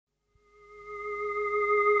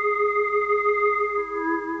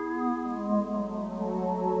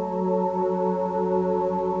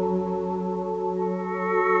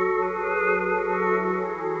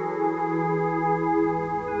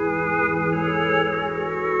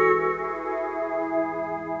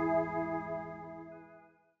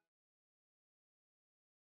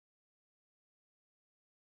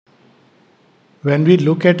when we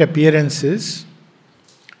look at appearances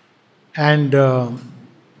and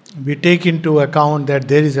we take into account that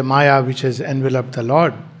there is a Maya which has enveloped the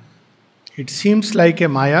Lord, it seems like a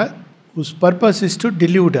Maya whose purpose is to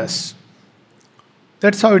delude us.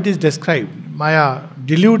 That's how it is described. Maya,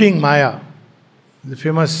 deluding Maya. The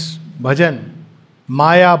famous bhajan,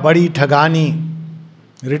 Maya Badi Thagani,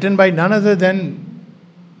 written by none other than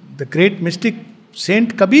the great mystic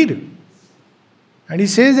Saint Kabir. And he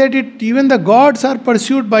says that even the gods are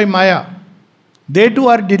pursued by Maya. They too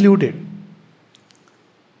are deluded.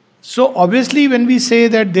 So obviously when we say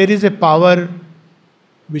that there is a power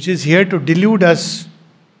which is here to delude us,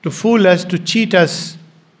 to fool us, to cheat us,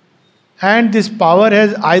 and this power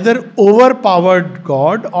has either overpowered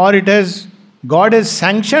God or God has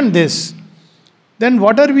sanctioned this, then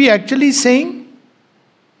what are we actually saying?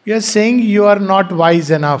 We are saying you are not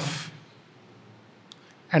wise enough.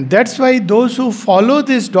 And that's why those who follow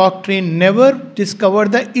this doctrine never discover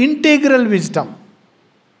the integral wisdom.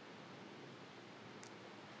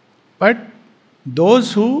 But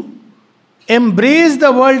those who embrace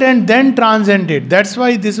the world and then transcend it. That's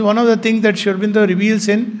why this is one of the things that Sri Aurobindo reveals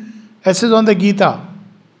in Essays on the Gita.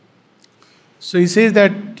 So he says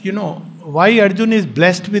that, why Arjuna is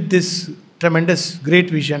blessed with this tremendous great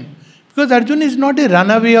vision. Because Arjuna is not a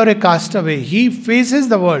runaway or a castaway. He faces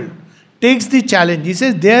the world, takes the challenge. He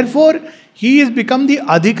says, therefore, he has become the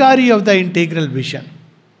adhikari of the integral vision.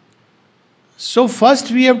 So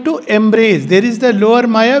first we have to embrace. There is the lower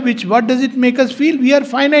Maya, which what does it make us feel? We are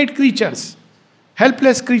finite creatures,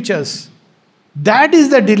 helpless creatures. That is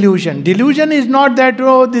the delusion. Delusion is not that,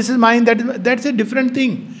 this is mine, that's a different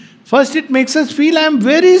thing. First it makes us feel I am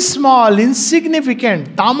very small,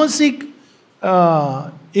 insignificant, tamasic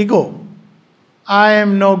ego. I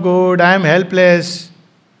am no good, I am helpless.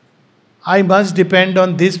 I must depend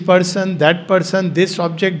on this person, this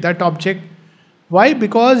object, that object. Why?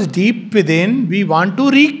 Because deep within we want to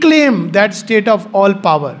reclaim that state of all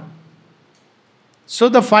power. So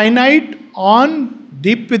the finite on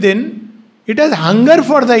deep within, it has hunger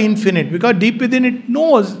for the infinite, because deep within it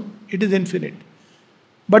knows it is infinite.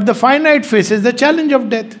 But the finite faces the challenge of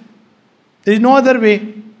death. There is no other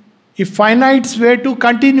way. If finites were to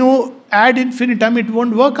continue ad infinitum, it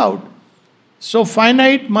won't work out. So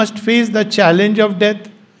finite must face the challenge of death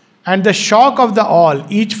and the shock of the all,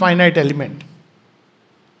 each finite element.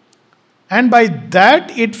 And by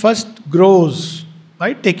that it first grows,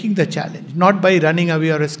 by taking the challenge, not by running away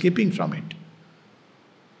or escaping from it.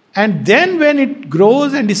 And then when it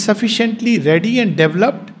grows and is sufficiently ready and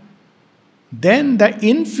developed, then the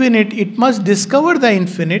infinite, it must discover the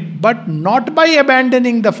infinite, but not by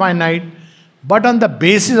abandoning the finite, but on the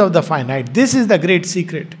basis of the finite. This is the great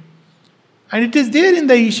secret. And it is there in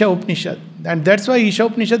the Isha Upanishad. And that's why Isha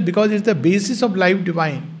Upanishad, because it's the basis of life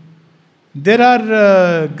divine. There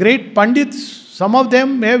are great Pandits, some of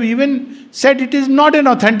them have even said it is not an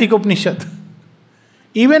authentic Upanishad.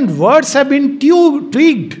 Even words have been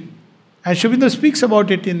tweaked. And Sri Aurobindo speaks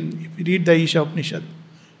about it if you read the Isha Upanishad.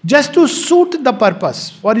 Just to suit the purpose.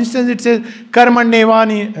 For instance, it says,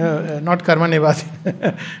 Karmannevani, not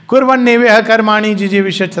Karmannevati, Kurvanneveha Karmani Jiji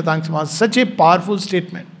Vishachatanksama. Such a powerful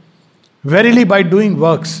statement. Verily by doing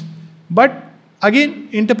works. But again,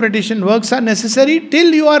 interpretation, works are necessary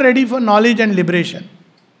till you are ready for knowledge and liberation.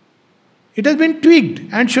 It has been tweaked.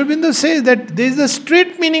 And Sri Aurobindo says that there is a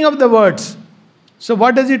straight meaning of the words. So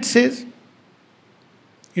what does it say?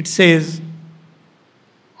 It says,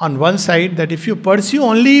 on one side, that if you pursue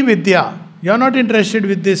only Vidya, you are not interested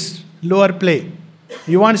with this lower play.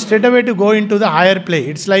 You want straight away to go into the higher play.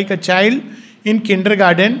 It's like a child in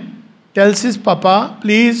kindergarten tells his papa,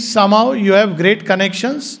 please, somehow you have great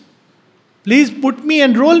connections. Please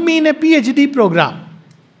enroll me in a PhD program.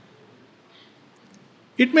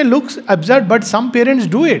 It may look absurd, but some parents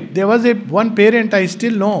do it. There was one parent I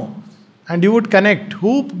still know, and you would connect,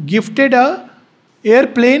 who gifted a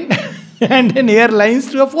airplane and an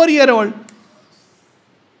airlines to a 4-year-old.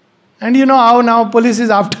 And you know how now police is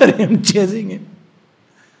after him, chasing him.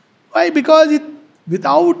 Why? Because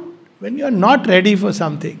when you are not ready for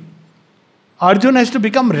something, Arjuna has to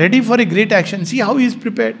become ready for a great action. See how he is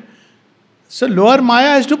prepared. So lower Maya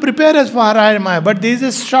has to prepare us for higher Maya. But there is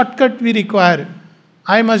a shortcut we require.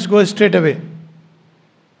 I must go straight away.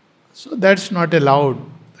 So that's not allowed.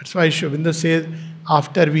 That's why Sri Aurobindo says,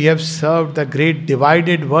 after we have served the great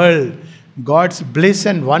divided world, God's bliss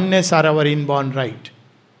and oneness are our inborn right.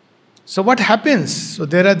 So what happens? So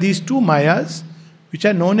there are these two Mayas, which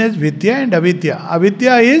are known as Vidya and Avidya.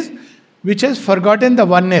 Avidya is which has forgotten the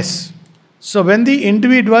oneness. So when the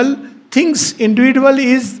individual thinks individual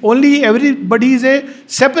is only, everybody is a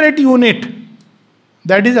separate unit,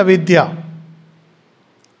 that is Avidya.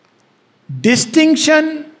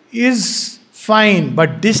 Distinction is fine,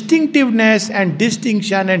 but distinctiveness and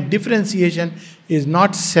distinction and differentiation is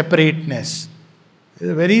not separateness. It's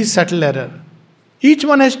a very subtle error. Each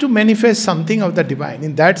one has to manifest something of the divine.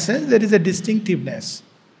 In that sense, there is a distinctiveness.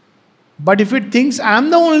 But if it thinks I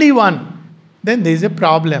am the only one, then there is a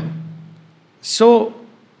problem. So,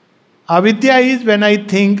 avidya is when I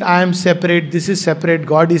think I am separate, this is separate,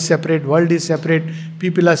 God is separate, world is separate,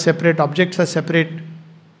 people are separate, objects are separate.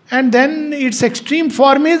 And then its extreme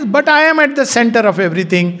form is, but I am at the center of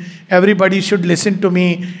everything. Everybody should listen to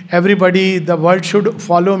me. Everybody, the world should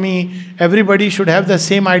follow me. Everybody should have the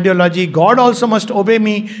same ideology. God also must obey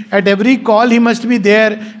me. At every call, He must be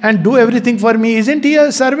there and do everything for me. Isn't He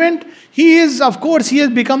a servant? He is, of course, He has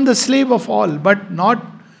become the slave of all, but not,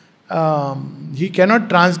 He cannot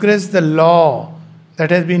transgress the law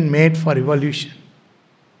that has been made for evolution.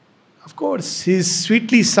 Of course, He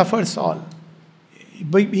sweetly suffers all.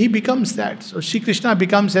 He becomes that. So Shri Krishna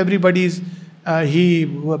becomes everybody's, he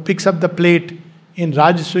picks up the plate in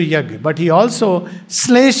Rajasuya Yagya. But he also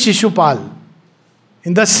slays Shishupal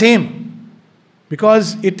in the same.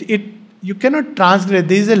 Because you cannot transgress.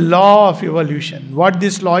 There is a law of evolution. What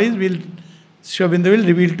this law is, Sri Aurobindo will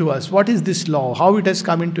reveal to us. What is this law? How it has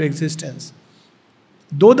come into existence.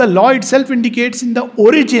 Though the law itself indicates in the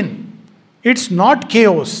origin, it's not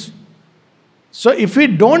chaos. So if we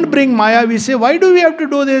don't bring Maya, we say, why do we have to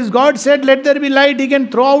do this? God said, let there be light. He can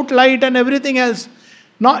throw out light and everything else.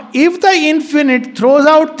 Now, if the infinite throws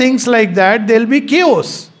out things like that, there will be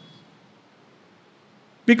chaos.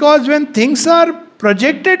 Because when things are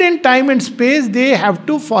projected in time and space, they have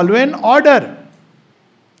to follow an order.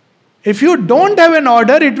 If you don't have an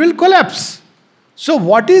order, it will collapse. So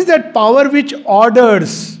what is that power which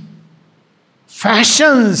orders,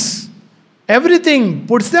 fashions, everything,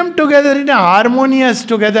 puts them together in a harmonious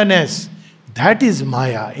togetherness? That is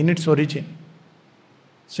Maya in its origin.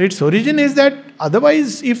 So its origin is that,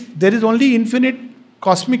 otherwise if there is only infinite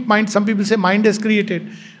cosmic mind, some people say mind is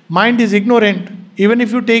created. Mind is ignorant. Even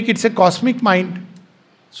if you take it's a cosmic mind.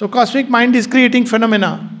 So cosmic mind is creating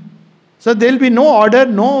phenomena. So there will be no order,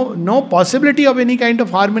 no possibility of any kind of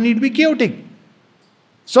harmony. It will be chaotic.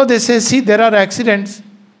 So they say, see, there are accidents.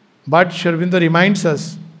 But Sri Aurobindo reminds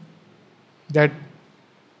us that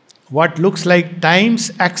what looks like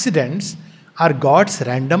time's accidents are God's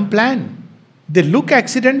random plan. They look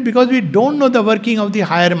accident because we don't know the working of the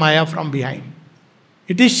higher Maya from behind.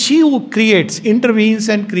 It is she who creates, intervenes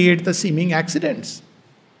and creates the seeming accidents.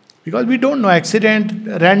 Because we don't know accident,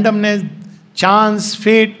 randomness, chance,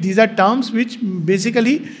 fate, these are terms which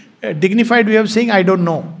basically dignified way of saying I don't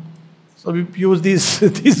know. So we use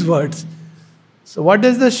these words. So what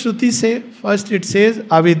does the Shruti say? First it says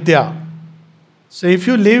avidya. So if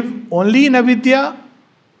you live only in avidya,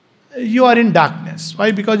 you are in darkness.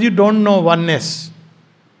 Why? Because you don't know oneness.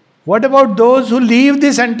 What about those who leave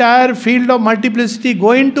this entire field of multiplicity,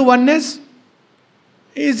 go into oneness?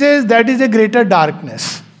 He says that is a greater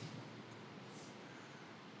darkness.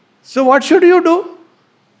 So what should you do?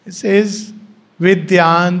 He says,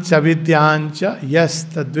 Vidyancha vidyancha yas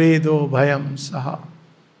tadvedo bhayam saha.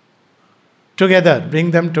 Together, bring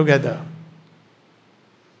them together.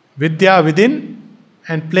 Vidya within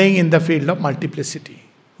and playing in the field of multiplicity.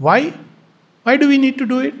 Why? Why do we need to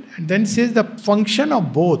do it? And then it says the function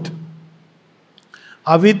of both.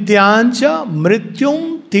 Avidyancha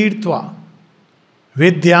mrityum tirtva.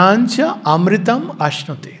 Vidyancha amritam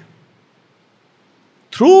ashnute.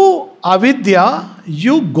 Through avidya,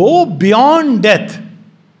 you go beyond death.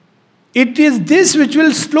 It is this which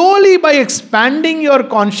will slowly, by expanding your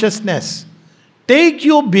consciousness, take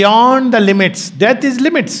you beyond the limits. Death is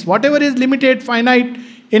limits. Whatever is limited, finite,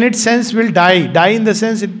 in its sense will die. Die in the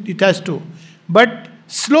sense it has to. But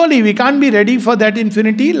slowly, we can't be ready for that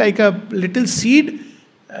infinity. Like a little seed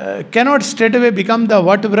cannot straight away become the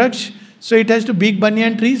Vatvraksh. So it has to big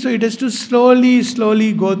banyan tree. So it has to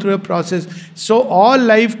slowly go through a process. So all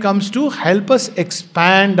life comes to help us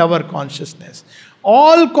expand our consciousness.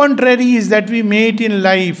 All contraries that we meet in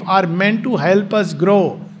life are meant to help us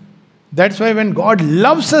grow. That's why when God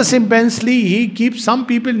loves us immensely, He keeps some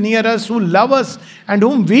people near us who love us and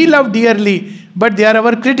whom we love dearly, but they are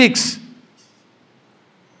our critics.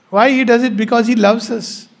 Why He does it? Because He loves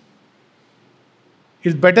us.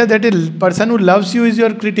 It's better that a person who loves you is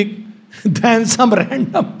your critic than some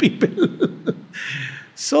random people.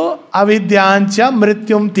 So, avidyancha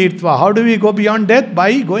mrityum tirtva. How do we go beyond death?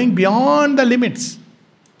 By going beyond the limits.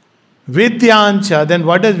 Vidyancha. Then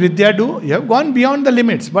what does Vidya do? You have gone beyond the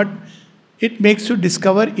limits, but it makes you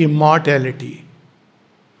discover immortality.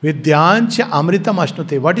 Vidyancha amritam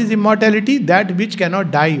ashnute. What is immortality? That which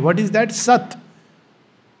cannot die. What is that? Sat.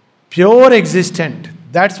 pure existent.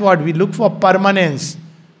 That's what we look for, permanence.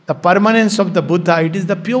 The permanence of the Buddha, it is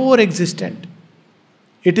the pure existent.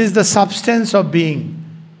 It is the substance of being.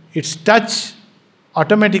 Its touch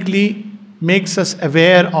automatically makes us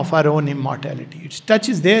aware of our own immortality. Its touch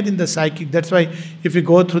is there in the psychic. That's why if we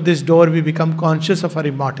go through this door, we become conscious of our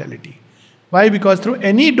immortality. Why? Because through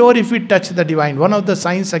any door, if we touch the divine, one of the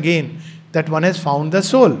signs again that one has found the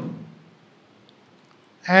soul.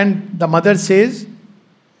 And the mother says,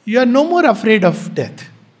 you are no more afraid of death.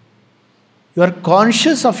 You are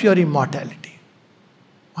conscious of your immortality.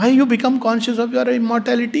 Why you become conscious of your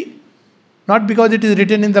immortality? Not because it is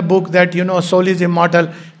written in the book that, soul is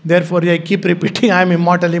immortal, therefore I keep repeating, I am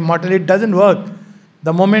immortal, immortal. It doesn't work.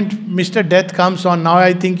 The moment Mr. Death comes on, now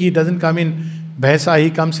I think he doesn't come in Bhaisa, he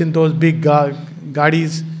comes in those big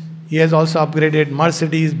gadis. He has also upgraded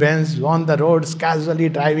Mercedes Benz on the roads, casually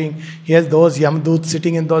driving. He has those Yamdut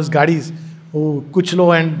sitting in those gadis who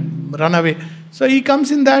kuchlo and run away. So he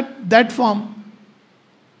comes in that form.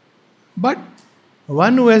 But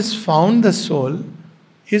one who has found the soul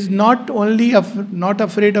is not only not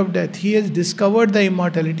afraid of death, he has discovered the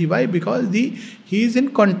immortality. Why? Because he is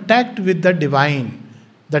in contact with the divine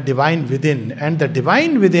within. And the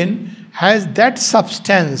divine within has that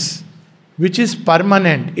substance which is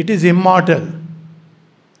permanent, it is immortal.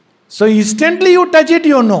 So instantly you touch it,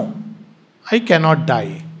 you know, I cannot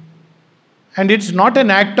die. And it's not an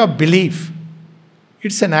act of belief,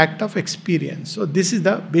 it's an act of experience. So this is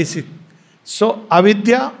the basic. So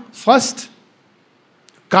avidya first,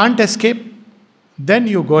 can't escape, then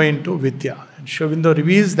you go into vidya. And Sri Aurobindo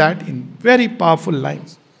reveals that in very powerful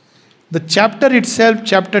lines. The chapter itself,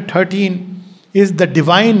 chapter 13, is the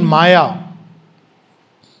divine Maya.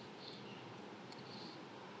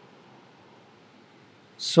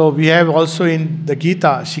 So we have also in the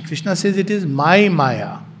Gita, Shri Krishna says it is my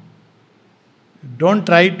Maya. Don't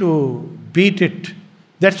try to beat it.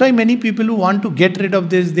 That's why many people who want to get rid of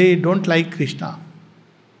this, they don't like Krishna.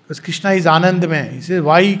 Because Krishna is Anandamaya. He says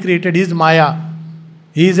why he created his Maya.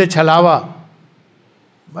 He is a Chalava.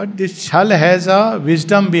 But this Chal has a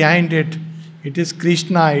wisdom behind it. It is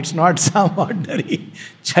Krishna, it's not some ordinary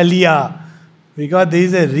Chaliya. Because there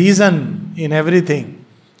is a reason in everything.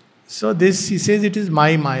 So this, he says it is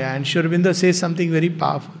my Maya. And Sri Aurobindo says something very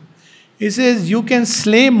powerful. He says you can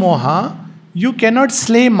slay Moha, you cannot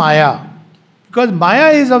slay Maya. Because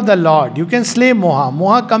Maya is of the Lord. You can slay Moha.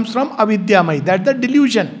 Moha comes from Avidyamai. That's the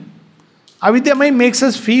delusion. Avidyamai makes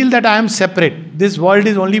us feel that I am separate. This world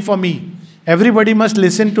is only for me. Everybody must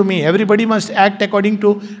listen to me. Everybody must act according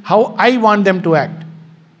to how I want them to act.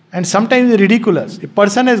 And sometimes it's ridiculous. A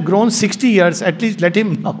person has grown 60 years, at least let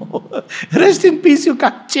him know. Rest in peace, you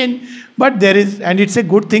can't change. But there is, and it's a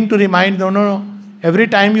good thing to remind, no. Every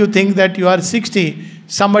time you think that you are 60,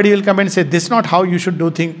 somebody will come and say, this is not how you should do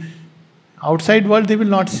things. Outside world they will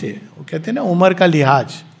not say. वो कहते हैं ना उम्र का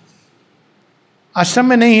लिहाज आश्रम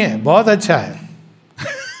में नहीं है, बहुत अच्छा है.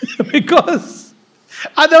 Because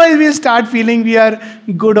otherwise we start feeling we are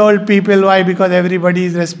good old people. Why? Because everybody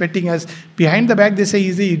is respecting us. Behind the back they say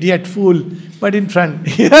he's an idiot, fool. But in front,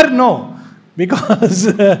 here no. Because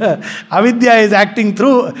avidya is acting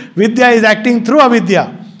through, vidya is acting through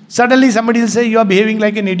avidya. Suddenly somebody will say you are behaving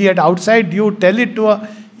like an idiot. Outside you tell it to a,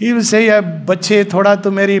 he will say बच्चे थोड़ा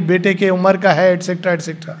तो मेरी बेटे के उम्र का है etc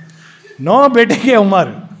etc. No बेटे के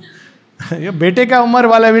उम्र. Your बेटे का उम्र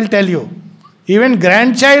वाला will tell you. Even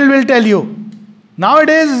grandchild will tell you.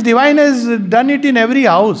 Nowadays divine has done it in every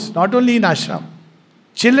house, not only in ashram.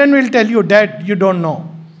 Children will tell you, Dad, you don't know.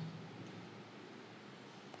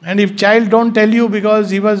 And if child don't tell you because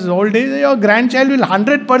he was old age, your grandchild will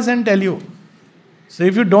 100% tell you. So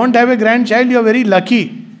if you don't have a grandchild, you are very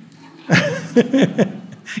lucky.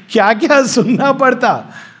 क्या क्या सुनना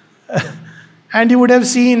पड़ता. And you would have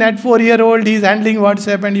seen at 4-year-old he is handling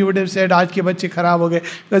WhatsApp and you would have said आज के बच्चे खराब हो गए,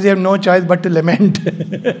 because you have no choice but to lament.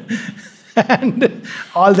 And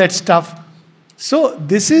all that stuff. So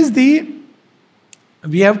this is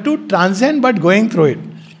we have to transcend but going through it.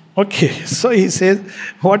 Okay, so he says,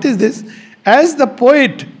 what is this? As the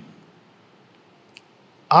poet,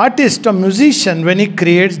 artist or musician, when he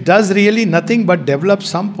creates, does really nothing but develop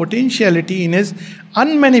some potentiality in his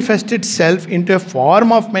unmanifested self into a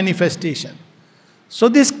form of manifestation. So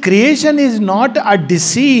this creation is not a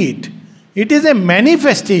deceit, it is a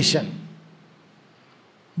manifestation,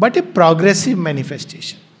 but a progressive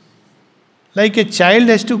manifestation. Like a child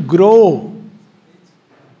has to grow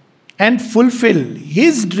and fulfill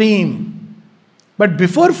his dream. But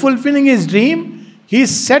before fulfilling his dream, he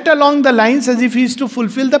is set along the lines as if he is to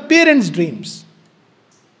fulfill the parents' dreams.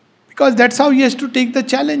 Because that's how he has to take the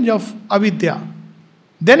challenge of avidya.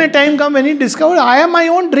 Then a time comes when he discovers, I am my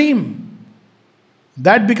own dream.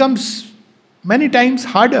 That becomes many times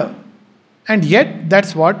harder. And yet,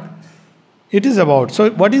 that's what it is about.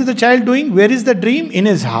 So, what is the child doing? Where is the dream? In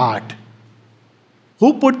his heart.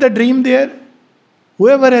 Who put the dream there?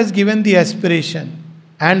 Whoever has given the aspiration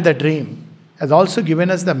and the dream has also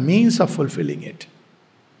given us the means of fulfilling it.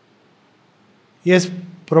 He has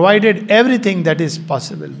provided everything that is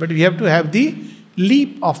possible, but we have to have the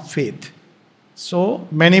leap of faith. So,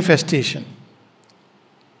 manifestation.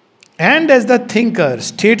 And as the thinker,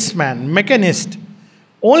 statesman, mechanist,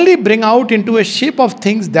 only bring out into a shape of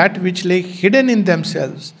things that which lay hidden in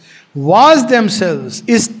themselves, was themselves,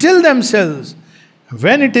 is still themselves.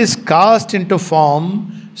 When it is cast into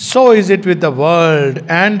form, so is it with the world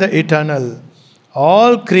and the eternal.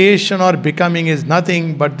 All creation or becoming is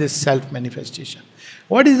nothing but this self-manifestation.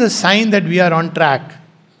 What is the sign that we are on track?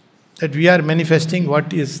 That we are manifesting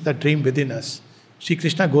what is the dream within us? Sri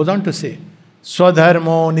Krishna goes on to say,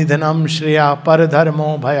 Swadharmo nidhanam shreya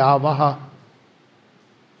paradharmo bhayavaha.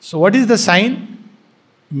 So what is the sign?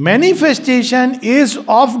 Manifestation is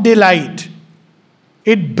of delight.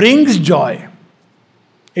 It brings joy.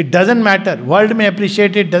 It doesn't matter. World may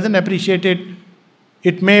appreciate it, doesn't appreciate it.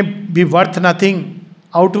 It may be worth nothing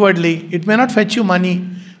outwardly. It may not fetch you money.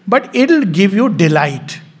 But it will give you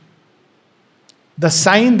delight. The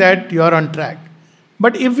sign that you are on track.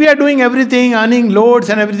 But if we are doing everything, earning loads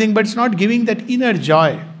and everything, but it's not giving that inner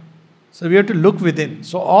joy. So we have to look within.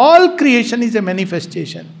 So all creation is a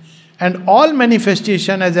manifestation. And all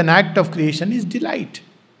manifestation as an act of creation is delight.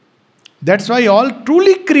 That's why all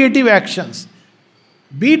truly creative actions,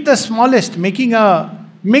 be it the smallest, making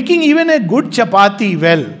even a good chapati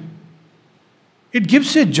well, it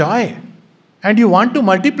gives you joy. And you want to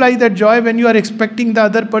multiply that joy when you are expecting the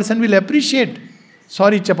other person will appreciate.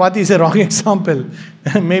 Sorry, chapati is a wrong example.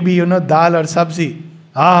 Maybe, dal or sabzi.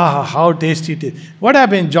 How tasty it is. What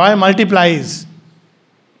happens? Joy multiplies.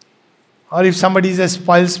 Or if somebody is a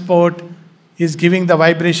spoil sport, is giving the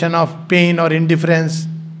vibration of pain or indifference.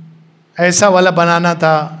 Aisa wala banana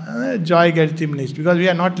tha. Joy gets diminished. Because we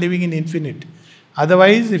are not living in infinite.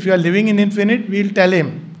 Otherwise, if you are living in infinite, we will tell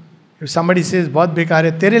him. If somebody says, बहुत बेकार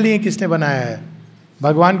है, तेरे लिए किसने बनाया है?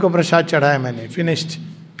 भगवान को प्रसाद चढ़ाया मैंने. Finished.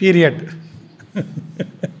 Period.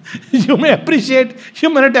 You may appreciate, you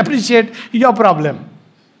may not appreciate, your problem.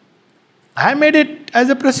 I made it as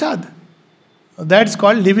a prasad. That's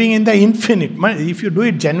called living in the infinite. If you do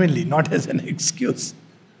it genuinely, not as an excuse.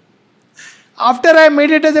 After I made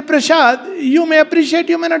it as a prasad, you may appreciate,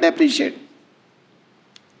 you may not appreciate.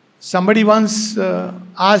 Somebody once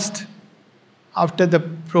asked, after the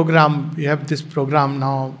program, we have this program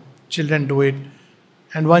now, children do it.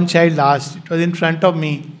 And one child asked, it was in front of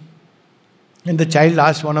me, and the child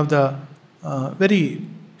asked one of the very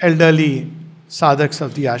elderly sadhaks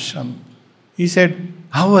of the ashram. He said,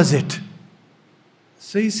 how was it?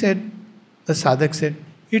 So he said, the sadhak said,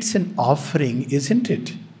 it's an offering, isn't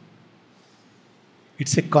it?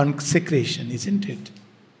 It's a consecration, isn't it?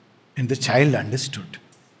 And the child understood.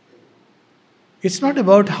 It's not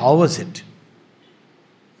about how was it.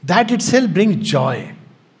 That itself brings joy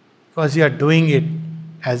because you are doing it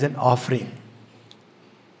as an offering.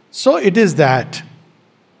 So it is that.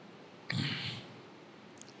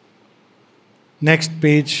 Next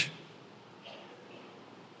page.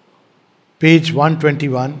 Page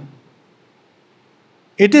 121.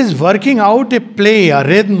 It is working out a play, a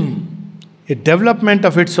rhythm, a development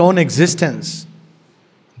of its own existence.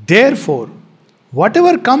 Therefore,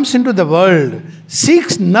 whatever comes into the world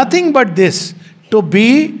seeks nothing but this,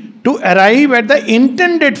 to arrive at the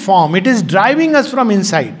intended form. It is driving us from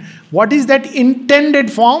inside. What is that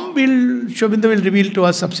intended form? Shobinda will reveal to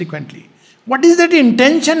us subsequently. What is that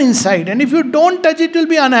intention inside? And if you don't touch it, you'll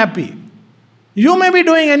be unhappy. You may be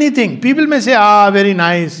doing anything. People may say, very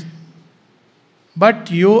nice.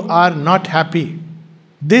 But you are not happy.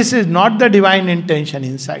 This is not the divine intention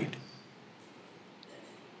inside.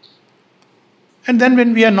 And then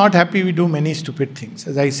when we are not happy, we do many stupid things.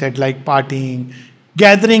 As I said, like partying,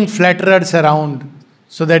 gathering flatterers around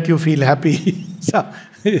so that you feel happy. So,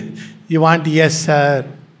 you want, yes, sir,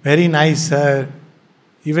 very nice, sir,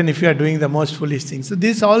 even if you are doing the most foolish things. So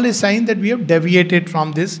this is all a sign that we have deviated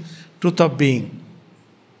from this truth of being.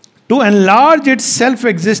 To enlarge its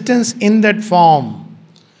self-existence in that form,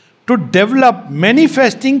 to develop,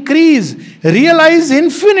 manifest, increase, realize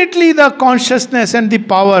infinitely the consciousness and the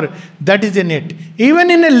power that is in it, even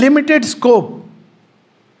in a limited scope.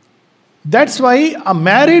 That's why a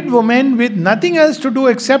married woman with nothing else to do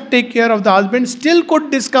except take care of the husband still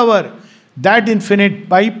could discover that infinite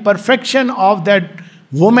by perfection of that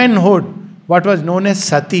womanhood, what was known as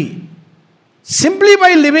sati. Simply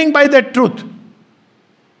by living by that truth.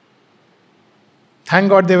 Thank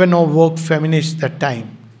God there were no woke feminists that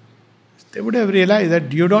time. They would have realized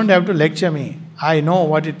that you don't have to lecture me. I know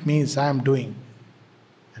what it means I am doing.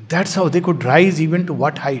 And that's how they could rise even to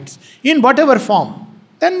what heights. In whatever form.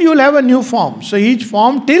 Then you'll have a new form. So each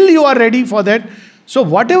form, till you are ready for that. So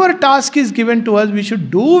whatever task is given to us, we should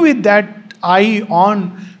do with that eye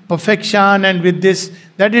on perfection and with this,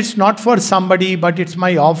 that it's not for somebody, but it's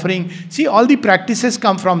my offering. See, all the practices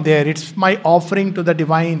come from there. It's my offering to the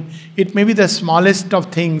divine. It may be the smallest of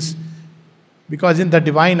things, because in the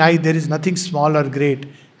divine eye, there is nothing small or great.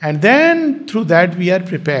 And then through that, we are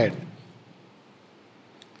prepared.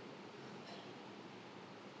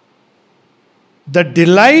 The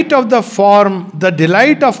delight of the form, the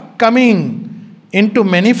delight of coming into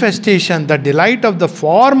manifestation, the delight of the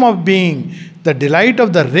form of being, the delight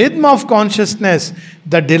of the rhythm of consciousness,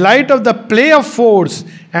 the delight of the play of force,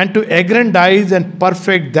 and to aggrandize and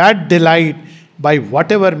perfect that delight by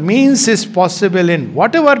whatever means is possible in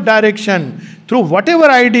whatever direction, through whatever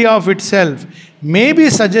idea of itself, may be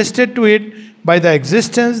suggested to it by the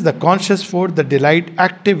existence, the conscious force, the delight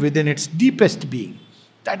active within its deepest being.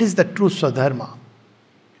 That is the true Swadharma.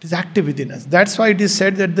 It is active within us. That's why it is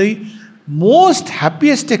said that the most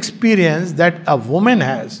happiest experience that a woman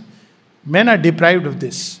has, men are deprived of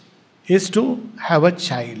this, is to have a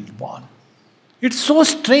child born. It's so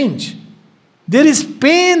strange. There is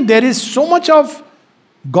pain, there is so much of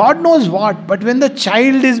God knows what, but when the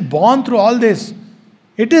child is born through all this,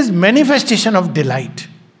 it is manifestation of delight.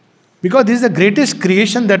 Because this is the greatest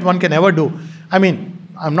creation that one can ever do. I mean,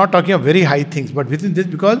 I'm not talking of very high things, but within this,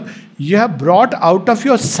 because you have brought out of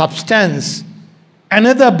your substance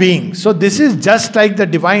another being. So this is just like the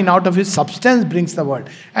divine out of his substance brings the world.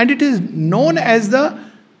 And it is known as the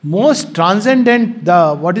most transcendent,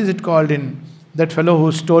 what is it called in that fellow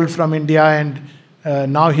who stole from India and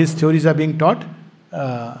now his theories are being taught?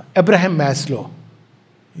 Abraham Maslow.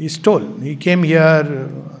 He stole. He came here,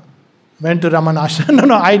 went to Ramanashram.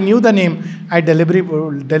 No, I knew the name. I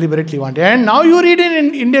deliberately wanted. And now you read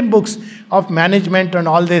in Indian books of management and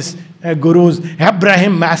all this gurus,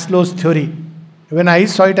 Abraham Maslow's theory. When I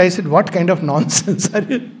saw it, I said, what kind of nonsense are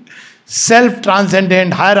you?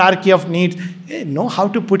 Self-transcendent, hierarchy of needs. Hey, know how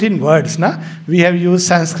to put in words, na? We have used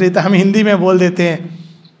Sanskrit, हम हिंदी में बोल देते हैं.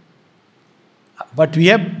 But we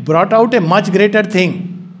have brought out a much greater thing.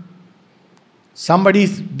 Somebody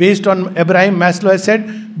based on Abraham Maslow has said,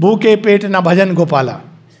 Bhuke pet na bhajan gopala.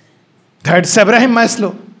 That's Abraham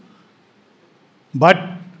Maslow. But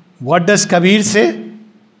what does Kabir say?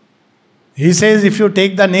 He says, if you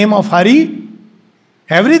take the name of Hari,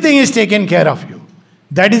 everything is taken care of you.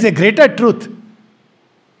 That is a greater truth.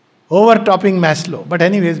 Overtopping Maslow. But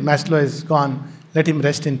anyways, Maslow is gone. Let him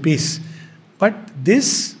rest in peace. But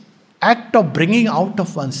this act of bringing out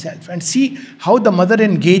of oneself, and see how the mother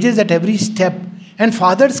engages at every step, and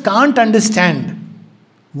fathers can't understand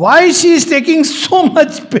why she is taking so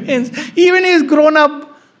much pains. Even he is grown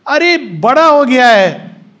up, arey bada ho gaya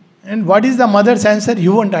hai. And what is the mother's answer?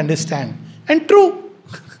 You won't understand. And true.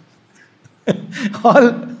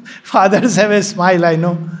 All fathers have a smile, I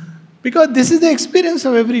know. Because this is the experience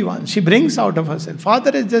of everyone. She brings out of herself.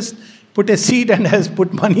 Father has just put a seed and has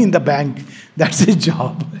put money in the bank. That's his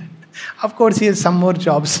job. Of course, he has some more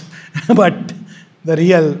jobs. But the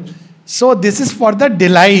real... So this is for the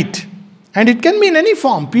delight. And it can be in any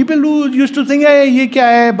form. People who used to think, hey, ye kya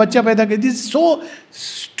hai, bacha paida kar. This is so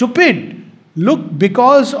stupid. Look,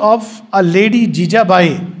 because of a lady,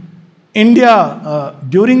 Jijabai, India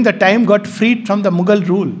during the time got freed from the Mughal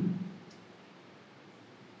rule.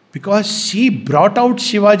 Because she brought out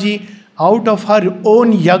Shivaji out of her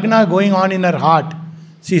own yagna going on in her heart.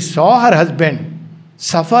 She saw her husband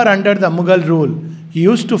suffer under the Mughal rule. He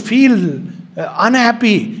used to feel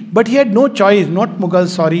unhappy, but he had no choice. Not Mughal,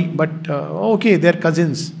 sorry, but okay, they're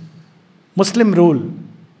cousins. Muslim rule.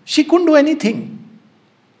 She couldn't do anything.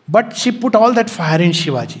 But she put all that fire in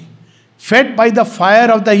Shivaji. Fed by the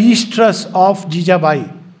fire of the estrus of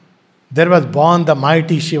Jijabai, there was born the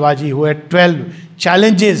mighty Shivaji who had 12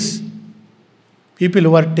 challenges. People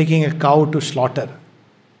who were taking a cow to slaughter.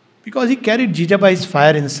 Because he carried Jijabai's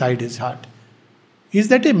fire inside his heart. Is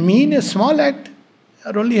that a mean, a small act?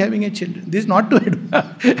 Or only having a children? This is not to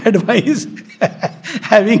advise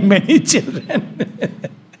having many children.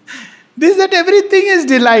 This is that everything is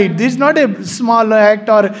delight. This is not a small act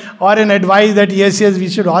or an advice that yes, we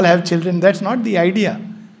should all have children. That's not the idea.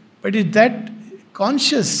 But it's that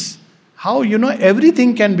conscious, how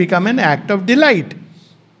everything can become an act of delight.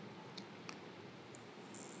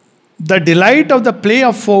 The delight of the play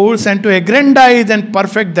of force and to aggrandize and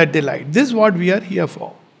perfect that delight. This is what we are here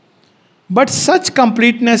for. But such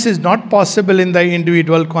completeness is not possible in the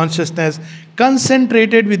individual consciousness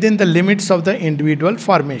concentrated within the limits of the individual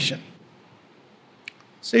formation.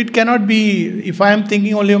 So it cannot be, if I am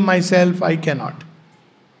thinking only of myself, I cannot.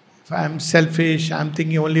 If I am selfish, I am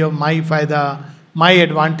thinking only of my faida, my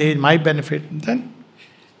advantage, my benefit, then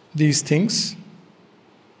these things.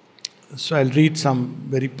 So I'll read some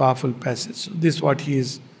very powerful passage. So this is what he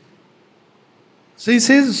is. So he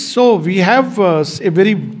says, so we have a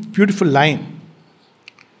very beautiful line.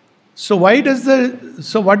 So what does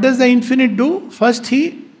the infinite do? First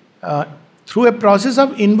he, through a process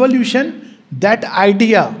of involution, that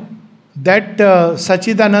idea, that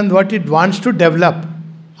Sachidanand, what it wants to develop,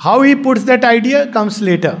 how he puts that idea comes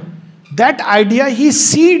later. That idea he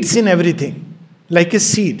seeds in everything, like a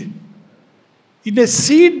seed. In a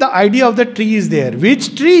seed, the idea of the tree is there.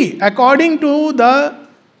 Which tree? According to the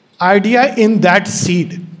idea in that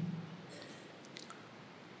seed.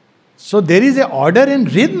 So there is a order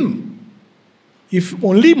and rhythm. If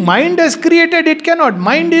only mind has created, it cannot.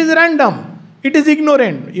 Mind is random. It is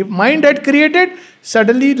ignorant. If mind had created,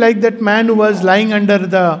 suddenly like that man who was lying under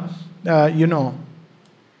the,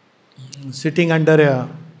 sitting under a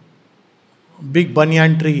big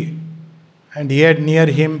banyan tree, and he had near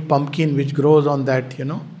him pumpkin which grows on that,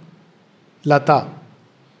 lata.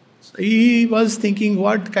 So he was thinking,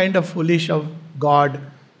 what kind of foolish of God,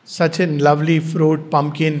 such a lovely fruit,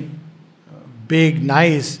 pumpkin, big,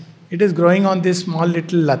 nice. It is growing on this small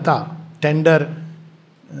little lata, tender.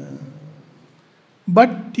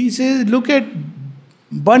 But he says, look at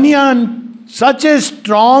banyan, such a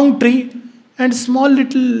strong tree, and small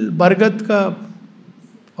little bargat ka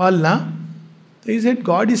phal na. So he said,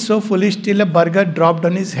 God is so foolish till a bargat dropped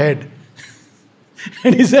on his head.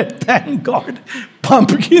 And he said, thank God,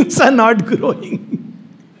 pumpkins are not growing.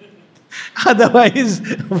 Otherwise,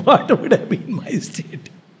 what would have been my state?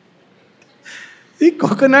 The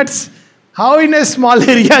coconuts, how in a small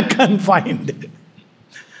area confined?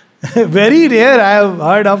 Very rare I have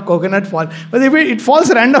heard of coconut fall. But if it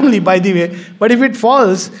falls randomly, by the way, but if it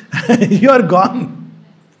falls, you are gone.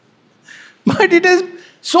 But it is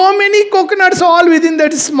so many coconuts all within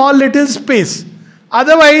that small little space.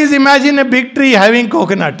 Otherwise, imagine a big tree having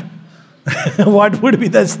coconut. What would be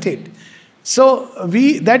the state? So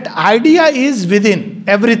that idea is within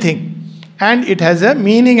everything, and it has a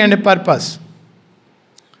meaning and a purpose.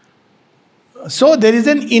 So there is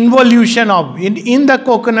an involution of, in the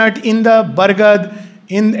coconut, in the bargad,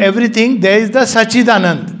 in everything, there is the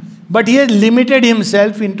Sachidanand. But he has limited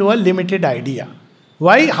himself into a limited idea.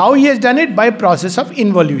 Why? How he has done it? By process of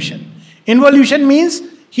involution. Involution means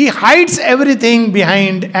he hides everything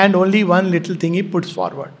behind and only one little thing he puts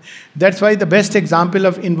forward. That's why the best example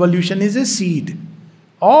of involution is a seed.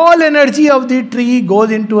 All energy of the tree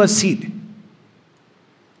goes into a seed.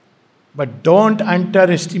 But don't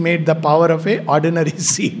underestimate the power of an ordinary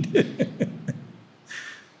seed.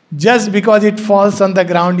 Just because it falls on the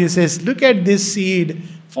ground, he says, look at this seed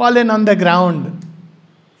fallen on the ground.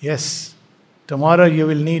 Yes, tomorrow you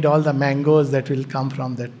will need all the mangoes that will come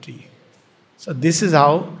from that tree. So this is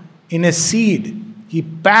how, in a seed, he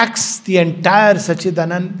packs the entire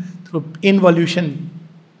Sachidanand through involution,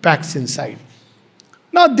 packs inside.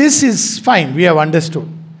 Now this is fine, we have understood.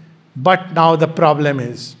 But now the problem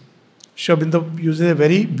is, Sri Aurobindo uses a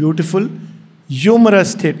very beautiful,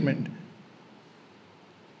 humorous statement.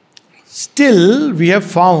 Still, we have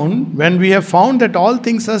found, when we have found that all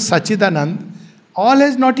things are Sachidanand, all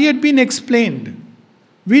has not yet been explained.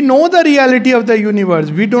 We know the reality of the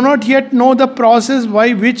universe. We do not yet know the process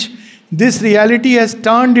by which this reality has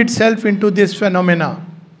turned itself into this phenomena.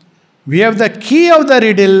 We have the key of the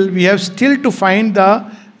riddle. We have still to find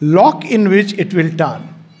the lock in which it will turn.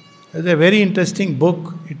 There's a very interesting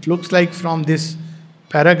book. It looks like from this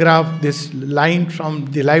paragraph, this line from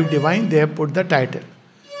The Life Divine, they have put the title.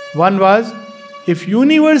 One was, if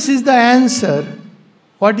universe is the answer,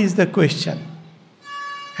 what is the question?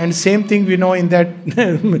 And same thing we know in that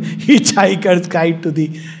Hitchhiker's Guide to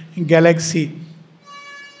the Galaxy.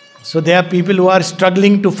 So there are people who are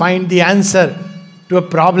struggling to find the answer to a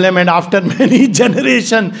problem, and after many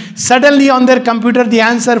generations, suddenly on their computer the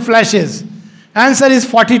answer flashes. Answer is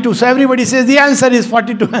 42. So everybody says the answer is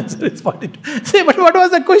 42. Answer is 42. Say, but what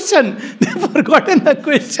was the question? They've forgotten the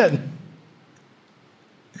question.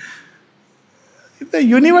 If the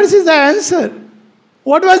universe is the answer,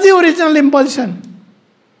 what was the original impulsion?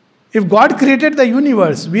 If God created the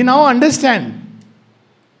universe, we now understand.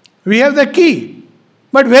 We have the key.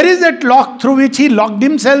 But where is that lock through which he locked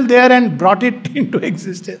himself there and brought it into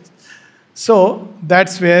existence? So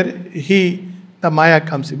that's where he the Maya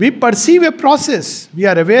comes in. We perceive a process. We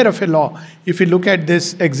are aware of a law. If we look at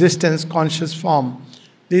this existence, conscious form,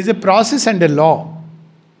 there is a process and a law.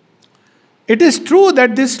 It is true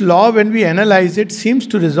that this law, when we analyze it, seems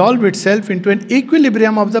to resolve itself into an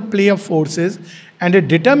equilibrium of the play of forces and a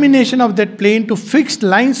determination of that play into fixed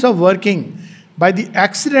lines of working by the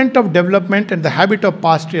accident of development and the habit of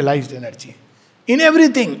past realized energy. In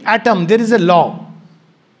everything, atom, there is a law.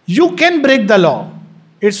 You can break the law.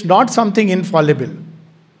 It's not something infallible.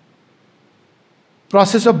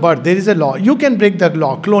 Process of birth, there is a law. You can break the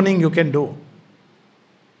law. Cloning you can do.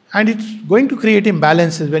 And it's going to create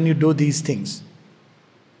imbalances when you do these things.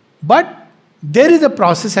 But there is a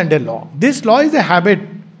process and a law. This law is a habit.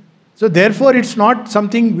 So therefore it's not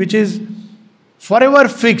something which is forever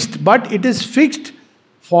fixed, but it is fixed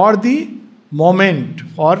for the moment,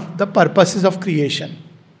 for the purposes of creation.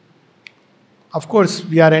 Of course,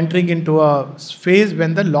 we are entering into a phase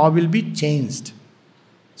when the law will be changed.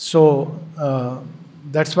 So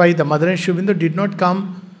that's why the Mother and Sri Aurobindo did not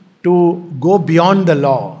come to go beyond the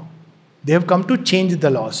law. They have come to change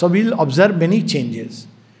the law. So we'll observe many changes.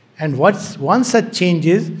 And what's one such change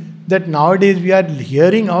is that nowadays we are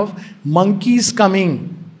hearing of monkeys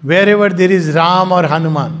coming wherever there is Ram or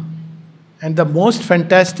Hanuman. And the most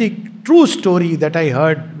fantastic true story that I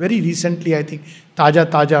heard very recently, I think,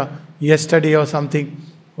 Taja, yesterday or something,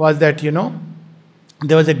 was that,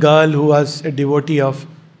 there was a girl who was a devotee of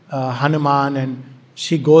Hanuman, and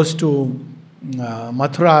she goes to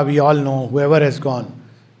Mathura. We all know, whoever has gone.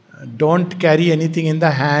 Don't carry anything in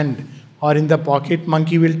the hand or in the pocket,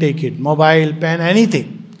 monkey will take it. Mobile, pen,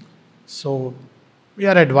 anything. So, we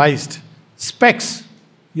are advised. Specs,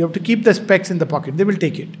 you have to keep the specs in the pocket, they will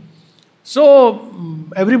take it. So,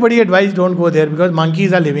 everybody advised don't go there because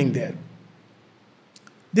monkeys are living there.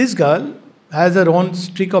 This girl has her own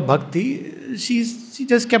streak of bhakti. She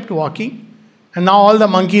just kept walking. And now all the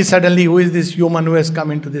monkeys suddenly, who is this human who has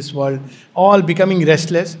come into this world, all becoming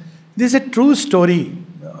restless. This is a true story,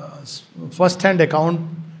 first-hand account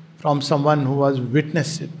from someone who has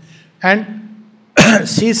witnessed it. And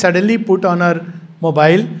she suddenly put on her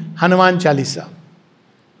mobile Hanuman Chalisa.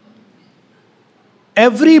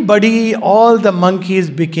 Everybody, all the monkeys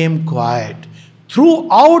became quiet.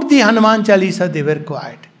 Throughout the Hanuman Chalisa, they were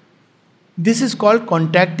quiet. This is called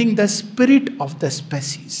contacting the spirit of the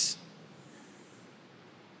species.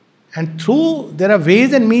 And there are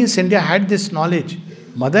ways and means. India had this knowledge.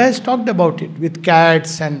 Mother has talked about it with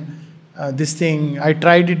cats and this thing. I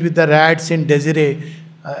tried it with the rats in Desiree.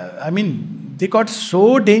 They got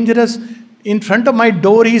so dangerous. In front of my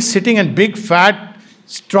door, he's sitting, a big, fat,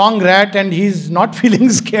 strong rat, and he's not feeling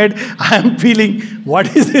scared. I am feeling,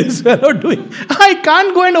 what is this fellow doing? I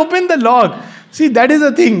can't go and open the lock. See, that is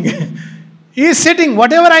the thing. He is sitting,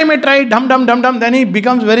 whatever I may try, dum, then he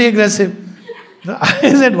becomes very aggressive. So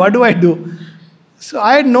I said, what do I do? So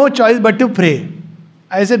I had no choice but to pray.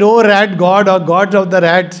 I said, oh rat god, or gods of the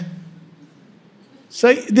rats.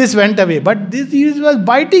 So this went away. But he was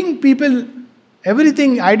biting people,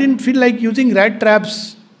 everything. I didn't feel like using rat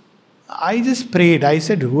traps. I just prayed. I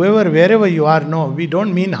said, wherever you are, no, we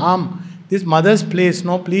don't mean harm. This mother's place,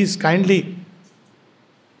 no, please, kindly.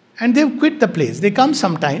 And they've quit the place. They come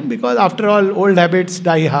sometime because after all, old habits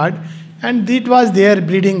die hard. And it was their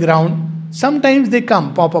breeding ground. Sometimes they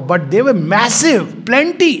come, pop up, but they were massive,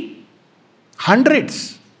 plenty.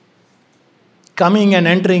 Hundreds. Coming and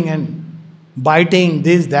entering and biting,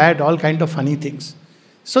 this, that, all kind of funny things.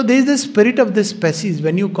 So there is the spirit of the species.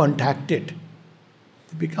 When you contact it,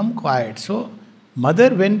 they become quiet. So mother,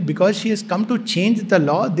 because she has come to change the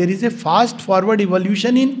law, there is a fast forward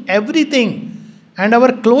evolution in everything. And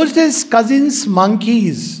our closest cousins,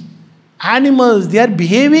 monkeys, animals, they are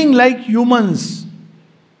behaving like humans.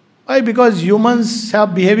 Why? Because humans are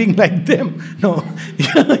behaving like them. No.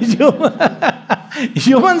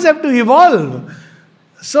 Humans have to evolve.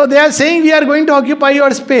 So they are saying, we are going to occupy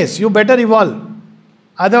your space. You better evolve.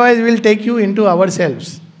 Otherwise, we'll take you into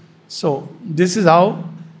ourselves. So this is how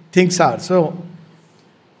things are. So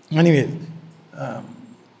anyway,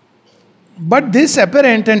 but this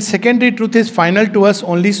apparent and secondary truth is final to us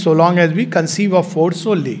only so long as we conceive of force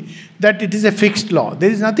solely. That it is a fixed law. There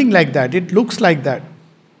is nothing like that. It looks like that.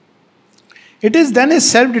 It is then a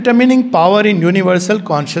self-determining power in universal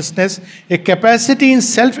consciousness, a capacity in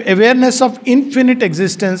self-awareness of infinite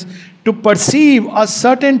existence to perceive a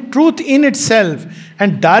certain truth in itself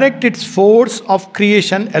and direct its force of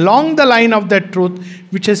creation along the line of that truth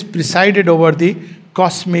which has presided over the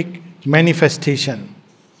cosmic manifestation.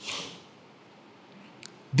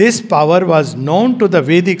 This power was known to the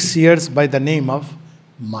Vedic seers by the name of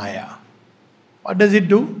Maya. What does it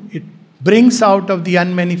do? It brings out of the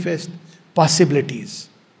unmanifest possibilities.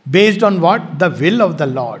 Based on what? The will of the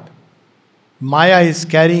Lord. Maya is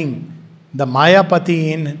carrying the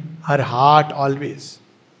Mayapati in her heart always.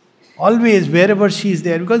 Always, wherever she is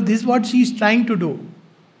there. Because this is what she is trying to do.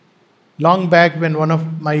 Long back when one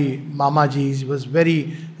of my Mamajis was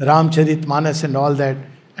very Ramcharit Manas and all that.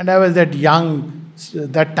 And I was that young,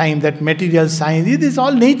 that time, that material science. It is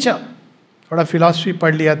all nature. Thoda philosophy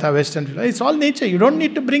pad liya tha, Western philosophy. It's all nature. You don't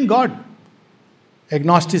need to bring God.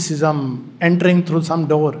 Agnosticism, entering through some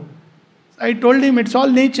door. I told him, it's all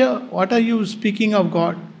nature. What are you speaking of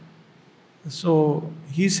God? So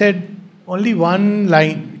he said only one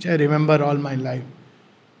line, which I remember all my life.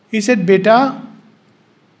 He said, Beta,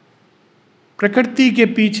 प्रकृति के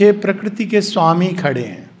पीछे प्रकृति के स्वामी खड़े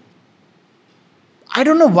हैं. I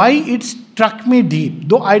don't know why it struck me deep,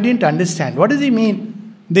 though I didn't understand. What does he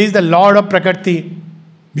mean? There is the Lord of Prakriti,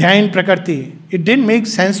 behind Prakriti. It didn't make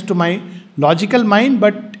sense to my logical mind,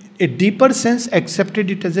 but a deeper sense accepted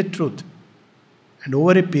it as a truth. And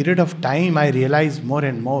over a period of time, I realized more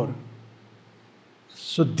and more.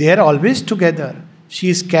 So they are always together. She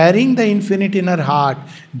is carrying the infinite in her heart.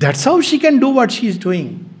 That's how she can do what she is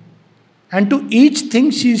doing. And to each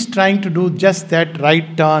thing she is trying to do just that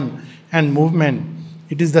right turn and movement.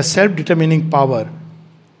 It is the self-determining power.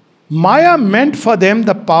 Maya meant for them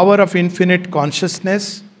the power of infinite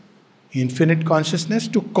consciousness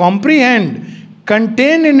to comprehend,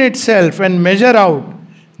 contain in itself and measure out.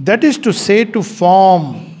 That is to say, to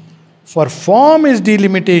form. For form is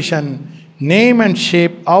delimitation, name and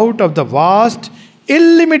shape out of the vast,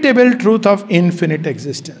 illimitable truth of infinite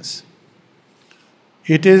existence.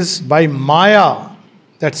 It is by Maya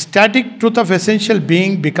that static truth of essential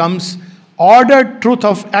being becomes ordered truth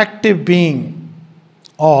of active being.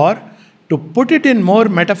 Or, to put it in more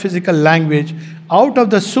metaphysical language, out of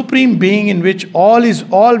the supreme being in which all is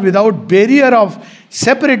all without barrier of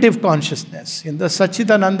separative consciousness. In the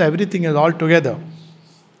Satchidananda, everything is all together.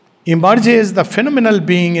 Emerges the phenomenal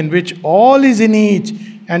being in which all is in each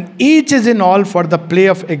and each is in all for the play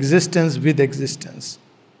of existence with existence.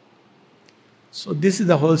 So this is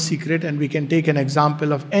the whole secret, and we can take an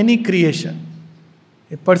example of any creation.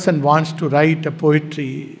 A person wants to write a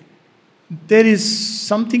poetry. There is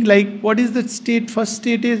something like, what is the state? First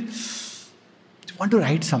state is, you want to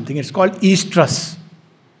write something. It's called estrus.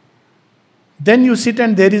 Then you sit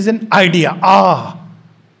and there is an idea.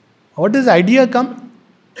 What does idea come?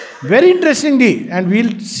 Very interestingly, and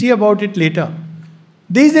we'll see about it later.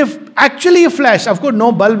 There is actually a flash. Of course,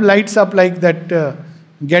 no bulb lights up like that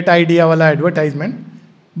get idea wala advertisement.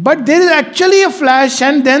 But there is actually a flash,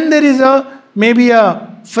 and then there is maybe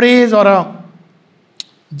a phrase or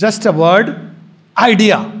just a word,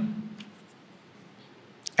 idea.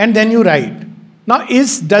 And then you write. Now,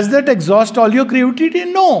 does that exhaust all your creativity?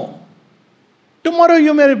 No. Tomorrow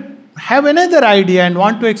you may have another idea and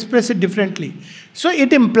want to express it differently. So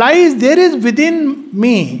it implies there is within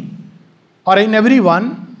me or in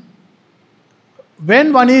everyone,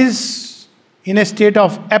 when one is in a state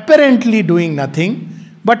of apparently doing nothing,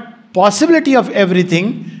 but possibility of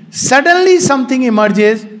everything, suddenly something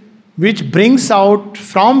emerges which brings out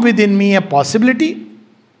from within me a possibility,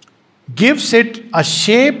 gives it a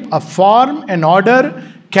shape, a form, an order,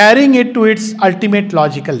 carrying it to its ultimate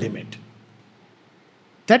logical limit.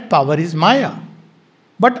 That power is Maya.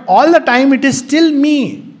 But all the time it is still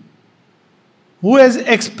me who has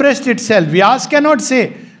expressed itself. Vyas cannot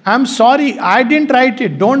say, I'm sorry, I didn't write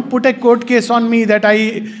it. Don't put a court case on me that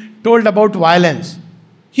I told about violence.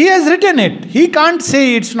 He has written it. He can't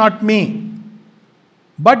say it's not me.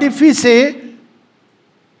 But if we say,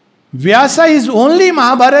 Vyasa is only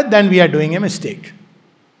Mahabharata, then we are doing a mistake.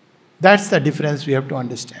 That's the difference we have to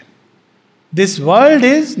understand. This world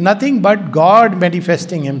is nothing but God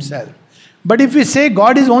manifesting Himself. But if we say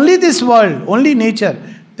God is only this world, only nature,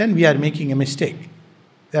 then we are making a mistake.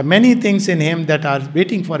 There are many things in Him that are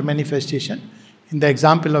waiting for manifestation. In the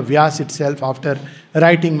example of Vyas itself, after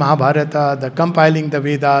writing Mahabharata, the compiling the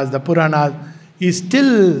Vedas, the Puranas, he is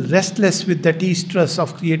still restless with that estrus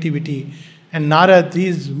of creativity. And Narad, he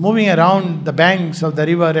is moving around the banks of the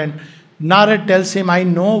river, and Narad tells him, I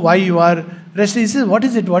know why you are restless. He says, what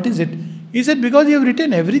is it? What is it? He said, because you have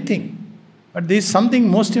written everything. But there is something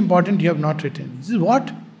most important you have not written. He says,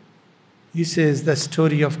 what? He says, the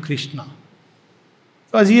story of Krishna.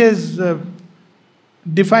 Because he has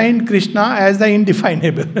defined Krishna as the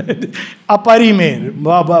indefinable. Aparime.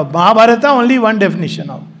 Mahabharata, only one definition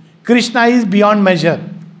of. Krishna is beyond measure.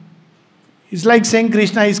 It's like saying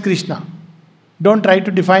Krishna is Krishna. Don't try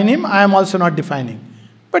to define him. I am also not defining.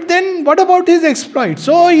 But then what about his exploit?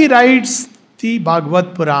 So he writes the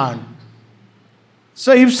Bhagavad Puran.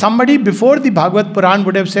 So if somebody before the Bhagavad Puran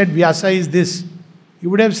would have said Vyasa is this, he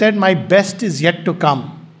would have said my best is yet to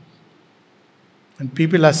come. When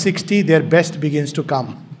people are 60, their best begins to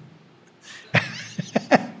come.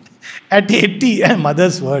 At 80,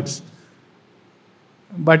 mother's words.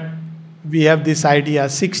 But we have this idea,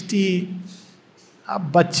 60,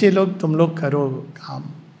 अब बच्चे लोग तुम लोग करो काम.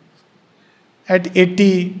 At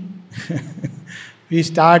 80, we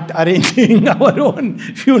start arranging our own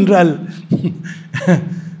funeral.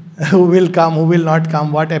 Who will come, who will not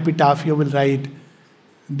come, what epitaph you will write.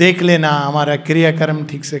 देख लेना हमारा क्रियाकर्म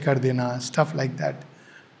ठीक से कर देना, stuff like that.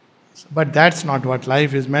 But that's not what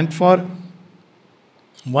life is meant for.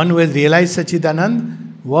 One who has realized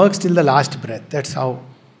Sachidanand works till the last breath. That's how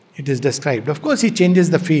it is described. Of course, he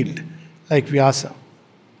changes the field, like Vyasa.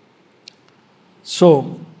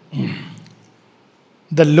 So,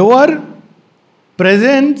 the lower,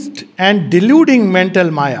 present and deluding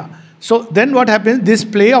mental Maya. So then what happens? This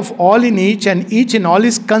play of all in each and each in all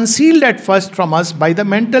is concealed at first from us by the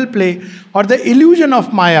mental play or the illusion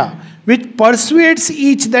of Maya, which persuades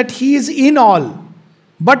each that he is in all,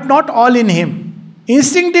 but not all in him.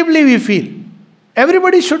 Instinctively we feel,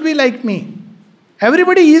 everybody should be like me.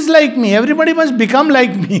 Everybody is like me. Everybody must become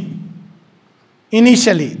like me.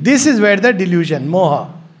 Initially, this is where the delusion,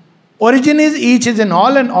 moha. Origin is each is in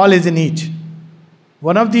all and all is in each.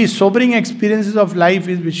 One of the sobering experiences of life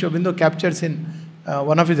is which Aurobindo captures in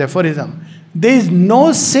one of his aphorisms. There is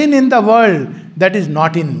no sin in the world that is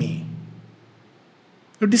not in me.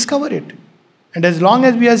 You discover it. And as long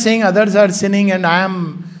as we are saying others are sinning and I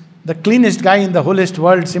am the cleanest guy in the wholest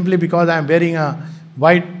world simply because I am wearing a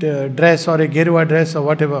white dress or a Gerua dress or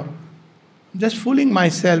whatever, I'm just fooling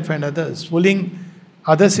myself and others. Fooling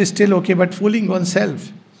others is still okay, but fooling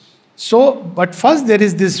oneself. So, but first there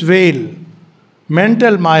is this veil,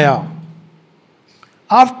 mental Maya.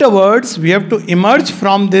 Afterwards, we have to emerge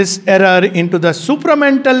from this error into the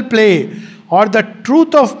supramental play or the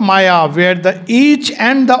truth of Maya, where the each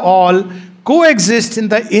and the all coexist in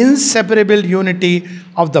the inseparable unity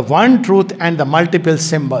of the one truth and the multiple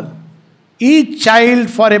symbol. Each child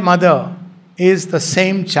for a mother is the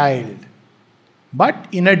same child. But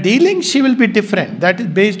in a dealing, she will be different. That is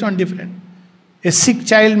based on different. A sick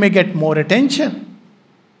child may get more attention.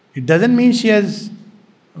 It doesn't mean she has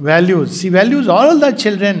values. She values all the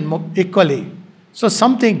children equally. So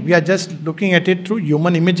something, we are just looking at it through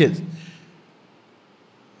human images.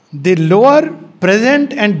 The lower,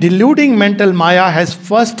 present and deluding mental Maya has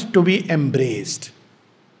first to be embraced.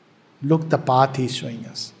 Look, the path he is showing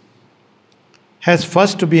us. Has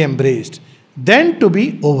first to be embraced, then to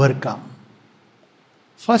be overcome.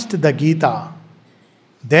 First the Gita,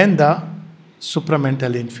 then the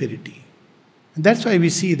supramental infinity. And that's why we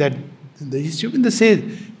see that the Aurobindo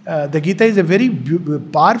says the Gita is a very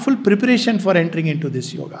powerful preparation for entering into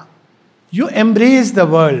this yoga. You embrace the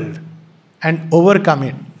world and overcome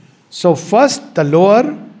it. So first the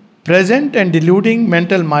lower, present and deluding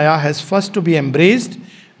mental Maya has first to be embraced,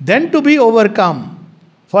 then to be overcome.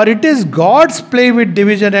 For it is God's play with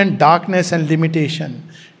division and darkness and limitation,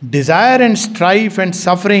 desire and strife and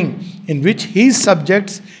suffering, in which he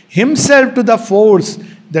subjects himself to the force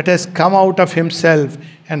that has come out of himself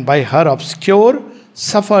and by her obscure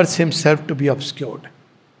suffers himself to be obscured.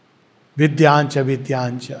 Vidyancha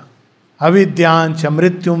vidyancha, avidyancha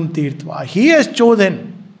mrityum tirtva. He has chosen.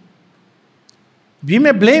 We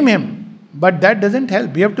may blame him, but that doesn't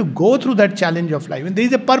help. We have to go through that challenge of life. And there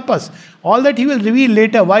is a purpose. All that he will reveal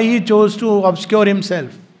later, why he chose to obscure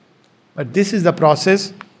himself. But this is the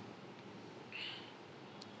process.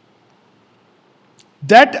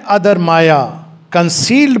 That other Maya,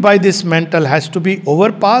 concealed by this mental, has to be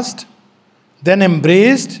overpassed, then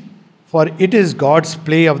embraced, for it is God's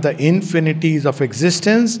play of the infinities of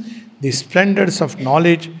existence, the splendors of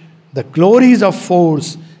knowledge, the glories of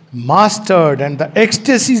force, mastered, and the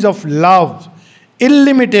ecstasies of love,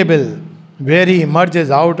 illimitable, where he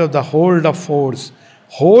emerges out of the hold of force,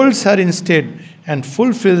 holds her instead, and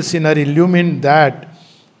fulfills in her illumined that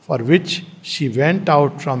for which she went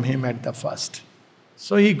out from him at the first.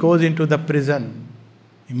 So he goes into the prison,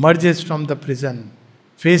 emerges from the prison,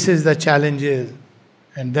 faces the challenges,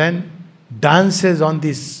 and then dances on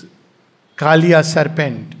this Kaliya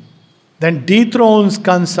serpent, then dethrones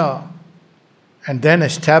Kansa, and then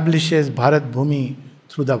establishes Bharat Bhumi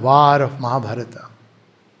through the war of Mahabharata.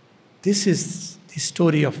 This is the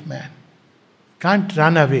story of man. Can't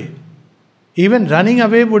run away. Even running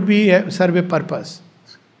away would serve a purpose.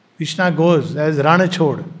 Krishna goes as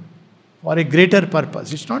Ranachod for a greater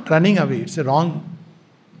purpose. It's not running away. It's a wrong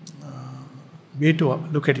way to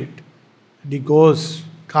look at it. And he goes,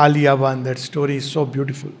 Kaliyavan, that story is so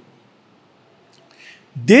beautiful.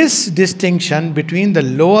 This distinction between the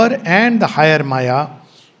lower and the higher Maya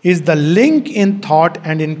is the link in thought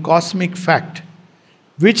and in cosmic fact,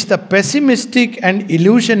 which the pessimistic and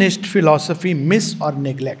illusionist philosophy miss or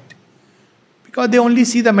neglect. Because they only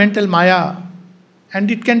see the mental Maya, and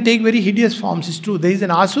it can take very hideous forms. It's true. There is an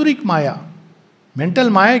Asuric Maya. Mental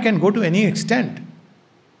Maya can go to any extent.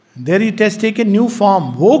 There it has taken new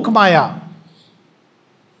form, woke Maya.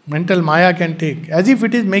 Mental Maya can take, as if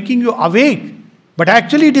it is making you awake, but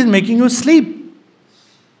actually it is making you sleep.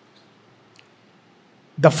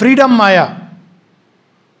 The freedom Maya.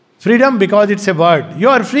 Freedom because it's a word. You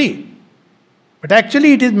are free. But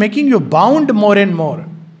actually it is making you bound more and more.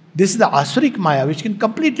 This is the Asuric Maya, which can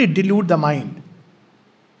completely delude the mind.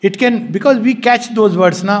 It can, because we catch those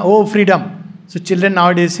words now, oh freedom. So children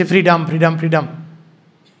nowadays say freedom, freedom, freedom.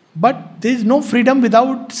 But there is no freedom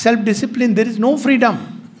without self-discipline. There is no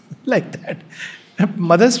freedom like that.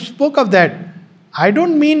 Mothers spoke of that. I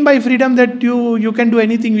don't mean by freedom that you can do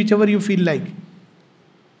anything whichever you feel like.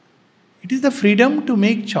 It is the freedom to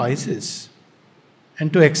make choices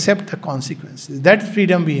and to accept the consequences. That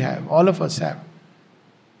freedom we have, all of us have.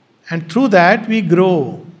 And through that we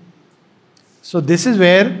grow. So this is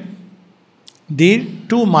where the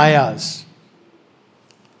two Mayas.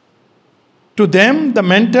 To them, the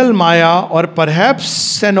mental Maya, or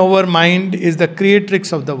perhaps an overmind, is the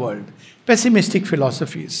creatrix of the world. Pessimistic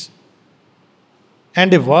philosophies.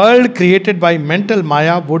 And a world created by mental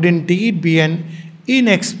Maya would indeed be an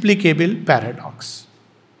inexplicable paradox.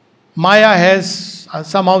 Maya has,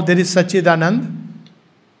 somehow there is Sachidanand.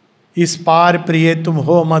 इस पार प्रिय तुम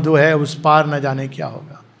हो मधु है उस पार न जाने क्या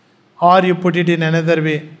होगा. Or you put it in another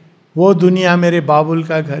way. वो दुनिया मेरे बाबुल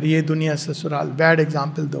का घर, ये दुनिया ससुराल. Bad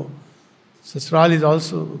example though. Sasural is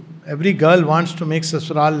also, every girl wants to make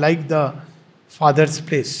Sasural like the father's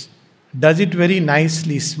place. Does it very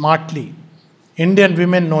nicely, smartly. Indian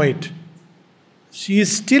women know it. She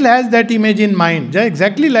still has that image in mind,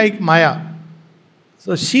 exactly like Maya.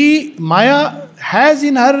 So Maya has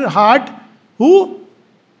in her heart, who?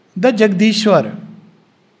 The Jagdishwar.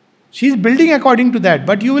 She is building according to that,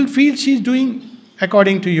 but you will feel she is doing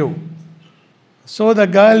according to you. So the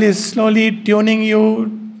girl is slowly tuning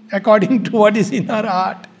you according to what is in her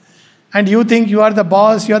heart. And you think you are the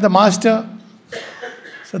boss, you are the master.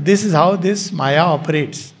 So this is how this Maya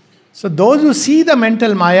operates. So those who see the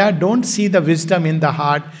mental Maya don't see the wisdom in the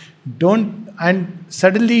heart, and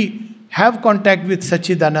suddenly have contact with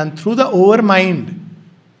Sachidanand through the overmind.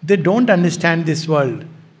 They don't understand this world.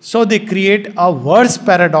 So they create a worse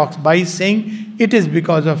paradox by saying it is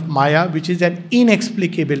because of Maya, which is an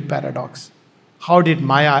inexplicable paradox. How did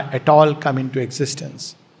Maya at all come into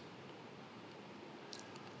existence?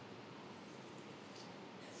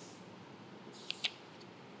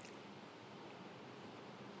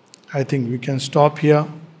 I think we can stop here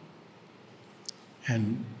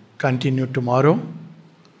and continue tomorrow.